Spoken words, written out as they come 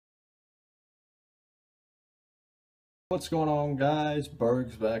What's going on, guys?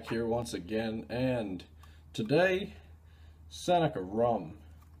 Berg's back here once again, and today, Seneca rum.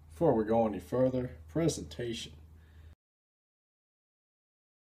 Before we go any further, presentation.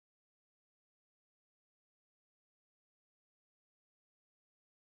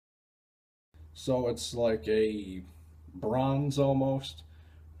 So it's like a bronze almost,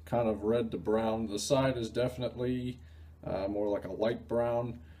 kind of red to brown. The side is definitely more like a light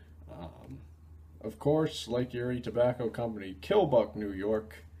brown. Of course, Lake Erie Tobacco Company, Killbuck, New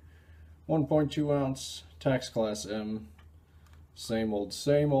York. 1.2 ounce, tax class M. Same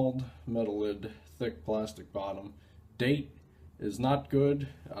old, metal lid, thick plastic bottom. Date is not good.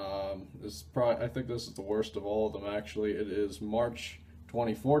 I think this is the worst of all of them actually. It is March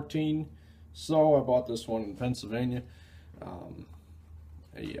 2014. So I bought this one in Pennsylvania.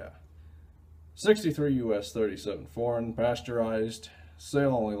 63 US, 37 foreign, pasteurized,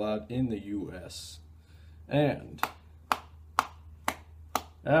 sale only allowed in the US. And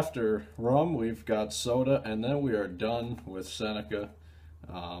after rum, we've got soda, and then we are done with Seneca.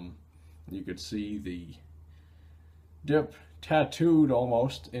 You could see the dip tattooed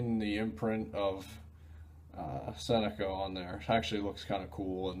almost in the imprint of Seneca on there. It actually looks kind of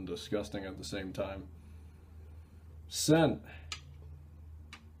cool and disgusting at the same time. Scent.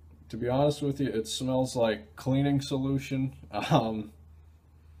 To be honest with you, it smells like cleaning solution.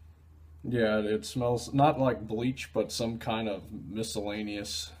 Yeah, it smells not like bleach, but some kind of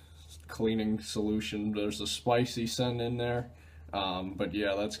miscellaneous cleaning solution. There's a spicy scent in there, but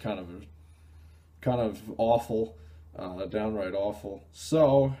yeah, that's kind of awful, downright awful.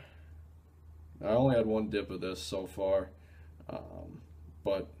 So I only had one dip of this so far,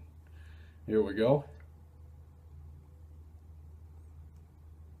 but here we go.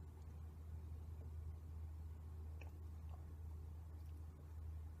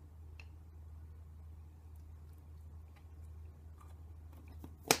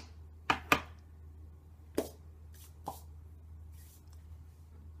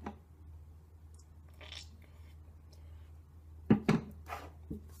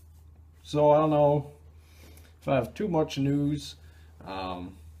 So I don't know if I have too much news.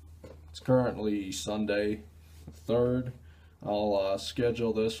 It's currently Sunday, 3rd. I'll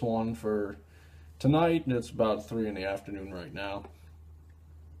schedule this one for tonight, and it's about 3 in the afternoon right now.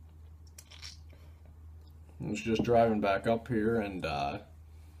 I was just driving back up here, and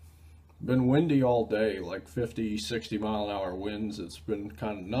been windy all day, like 50, 60 mile an hour winds. It's been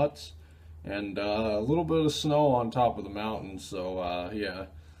kind of nuts, and a little bit of snow on top of the mountains. So yeah.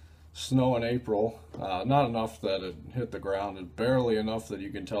 Snow in April, not enough that it hit the ground, and barely enough that you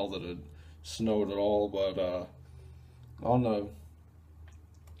can tell that it snowed at all, but on the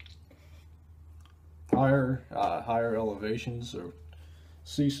higher elevations, or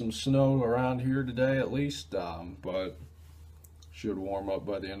see some snow around here today at least, but should warm up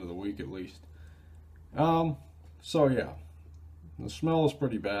by the end of the week at least. So yeah, the smell is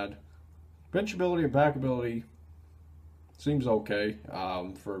pretty bad. Benchability and packability seems okay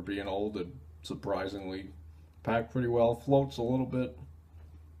for being old. It surprisingly packed pretty well. Floats a little bit.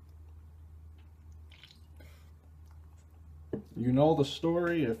 You know the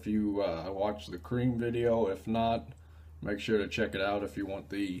story if you watch the cream video. If not, make sure to check it out if you want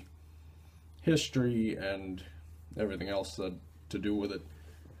the history and everything else to do with it.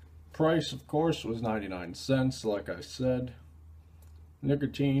 Price, of course, was 99 cents, like I said.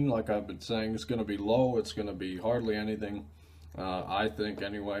 Nicotine, like I've been saying, is going to be low. It's going to be hardly anything, I think,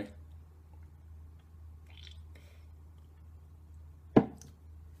 anyway.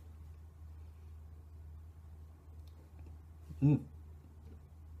 A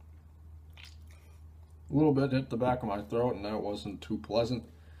little bit hit the back of my throat, and that wasn't too pleasant.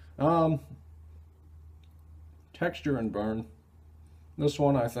 Texture and burn. This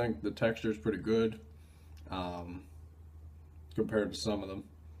one, I think the texture is pretty good. Compared to some of them.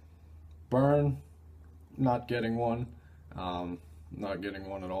 Burn, not getting one. Not getting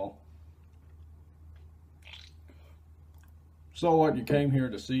one at all. So what you came here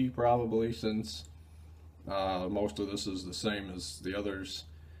to see, probably, since most of this is the same as the others,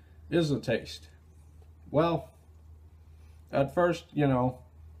 is the taste. Well, at first, you know,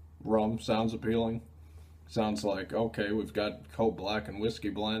 rum sounds appealing. Sounds like, okay, we've got Coke Black and Whiskey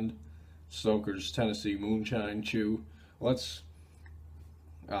Blend, Stoker's Tennessee Moonshine Chew. Let's,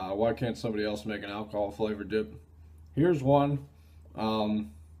 why can't somebody else make an alcohol flavored dip? Here's one. And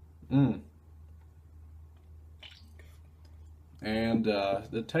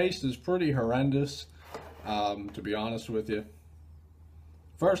the taste is pretty horrendous, to be honest with you.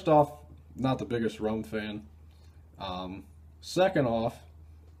 First off, not the biggest rum fan. Second off,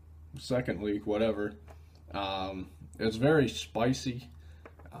 second leak, whatever. It's very spicy.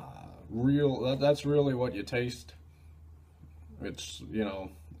 That's really what you taste. It's, you know,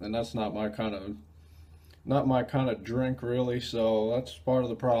 and that's not my kind of drink really, so that's part of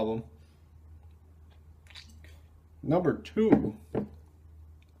the problem. Number two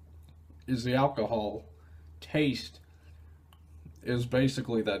is the alcohol taste is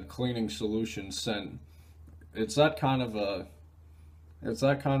basically that cleaning solution scent. It's that kind of a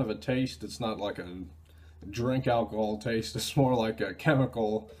taste. It's not like a drink alcohol taste. It's more like a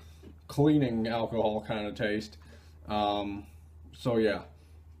chemical cleaning alcohol kind of taste. So yeah,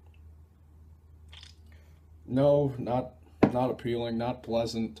 no, not appealing, not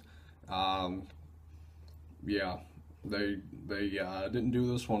pleasant. Yeah, they didn't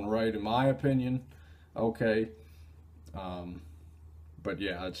do this one right in my opinion. Okay, but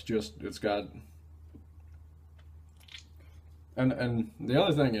yeah, it's got. And the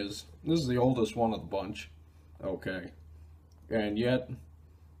other thing is, this is the oldest one of the bunch, okay, and yet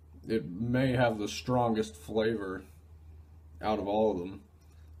it may have the strongest flavor out of all of them.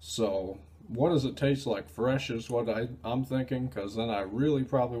 So what does it taste like? Fresh is what I'm thinking, because then I really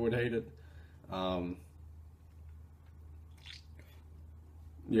probably would hate it.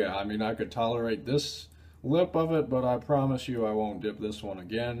 Yeah, I mean, I could tolerate this lip of it, but I promise you I won't dip this one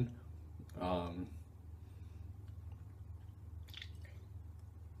again.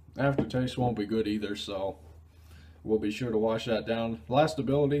 Aftertaste won't be good either, so we'll be sure to wash that down.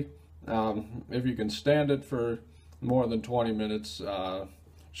 Lastability, if you can stand it for more than 20 minutes,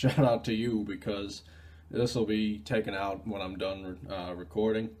 shout out to you, because this will be taken out when I'm done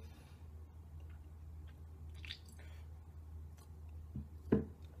recording.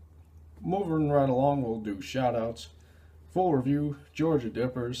 Moving right along, we'll do shout outs. Full review: Georgia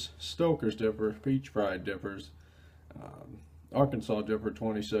Dippers, Stoker's Dipper, Peach Pride Dippers, Arkansas Dipper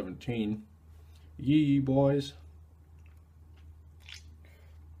 2017, Yee Boys,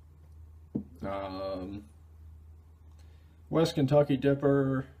 West Kentucky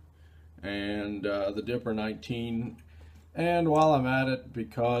Dipper, and the Dipper 19. And while I'm at it,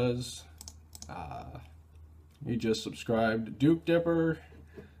 because you just subscribed, Duke Dipper.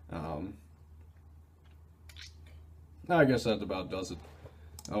 I guess that about does it.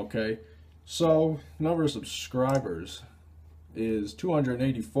 Okay, so number of subscribers is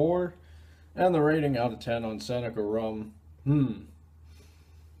 284, and the rating out of 10 on Seneca rum,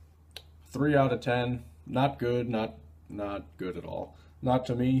 3 out of 10. Not good, not good at all. Not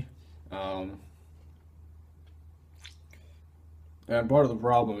to me. And part of the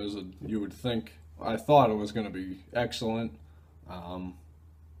problem is that you would think, I thought it was going to be excellent,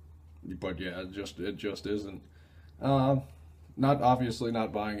 but yeah, it just isn't. Not obviously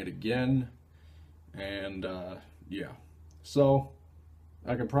not buying it again, and yeah. So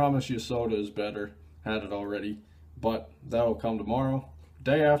I can promise you soda is better. Had it already, but that'll come tomorrow.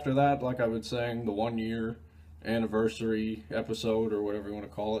 Day after that, like I was saying, the 1-year anniversary episode, or whatever you want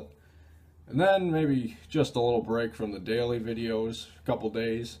to call it. And then maybe just a little break from the daily videos, a couple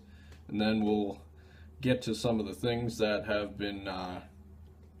days, and then we'll get to some of the things that have been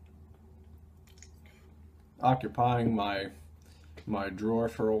occupying my drawer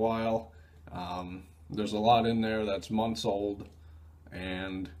for a while. There's a lot in there that's months old,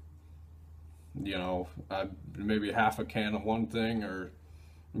 and you know, maybe half a can of one thing, or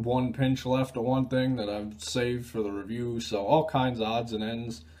one pinch left of one thing that I've saved for the review. So all kinds of odds and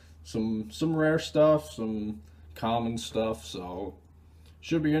ends, some rare stuff, some common stuff. So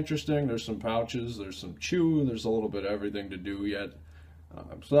should be interesting. There's some pouches, there's some chew, there's a little bit of everything to do yet.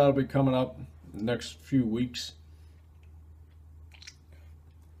 So that'll be coming up next few weeks.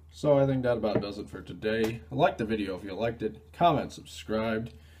 So I think that about does it for today. Like the video if you liked it. Comment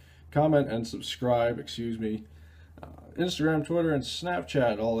and subscribe, excuse me. Instagram, Twitter, and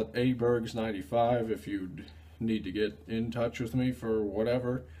Snapchat, all at abergs95 if you'd need to get in touch with me for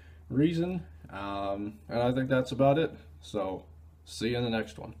whatever reason. And I think that's about it. So see you in the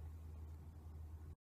next one.